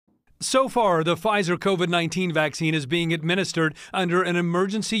So far, the Pfizer COVID-19 vaccine is being administered under an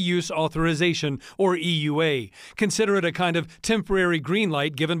emergency use authorization, or EUA. Consider it a kind of temporary green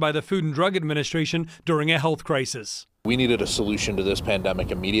light given by the Food and Drug Administration during a health crisis. We needed a solution to this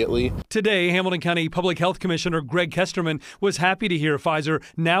pandemic immediately. Today, Hamilton County Public Health Commissioner Greg Kesterman was happy to hear Pfizer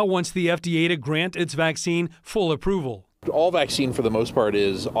now wants the FDA to grant its vaccine full approval. All vaccine, for the most part,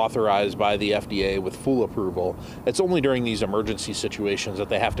 is authorized by the FDA with full approval. It's only during these emergency situations that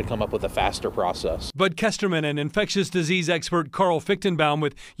they have to come up with a faster process. But Kesterman and infectious disease expert Carl Fichtenbaum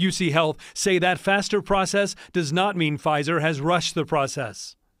with UC Health say that faster process does not mean Pfizer has rushed the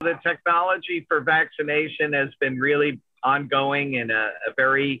process. The technology for vaccination has been really ongoing in a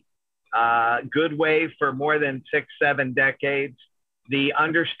very good way for more than 6-7 decades. The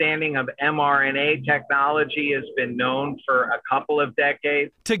understanding of mRNA technology has been known for a couple of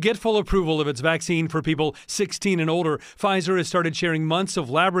decades. To get full approval of its vaccine for people 16 and older, Pfizer has started sharing months of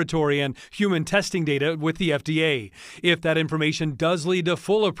laboratory and human testing data with the FDA. If that information does lead to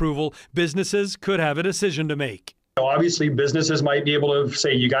full approval, businesses could have a decision to make. Obviously, businesses might be able to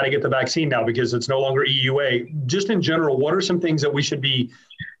say, you got to get the vaccine now because it's no longer EUA. Just in general, what are some things that we should be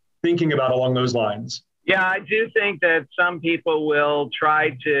thinking about along those lines? Yeah, I do think that some people will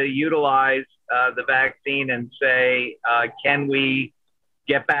try to utilize the vaccine and say, can we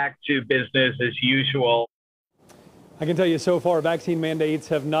get back to business as usual? I can tell you so far, vaccine mandates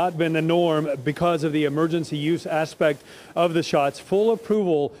have not been the norm because of the emergency use aspect of the shots. Full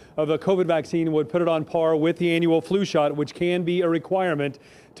approval of a COVID vaccine would put it on par with the annual flu shot, which can be a requirement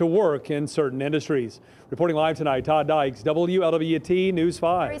to work in certain industries. Reporting live tonight, Todd Dykes, WLWT News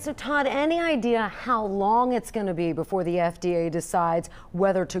 5. All right, so Todd, any idea how long it's going to be before the FDA decides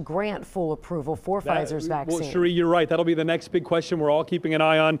whether to grant full approval for Pfizer's vaccine? Well, Cherie, you're right. That'll be the next big question we're all keeping an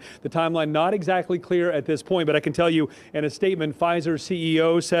eye on. The timeline not exactly clear at this point, but I can tell you in a statement, Pfizer's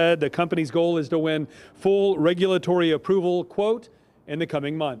CEO said the company's goal is to win full regulatory approval, quote, in the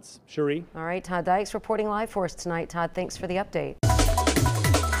coming months. Cherie? All right, Todd Dykes reporting live for us tonight. Todd, thanks for the update.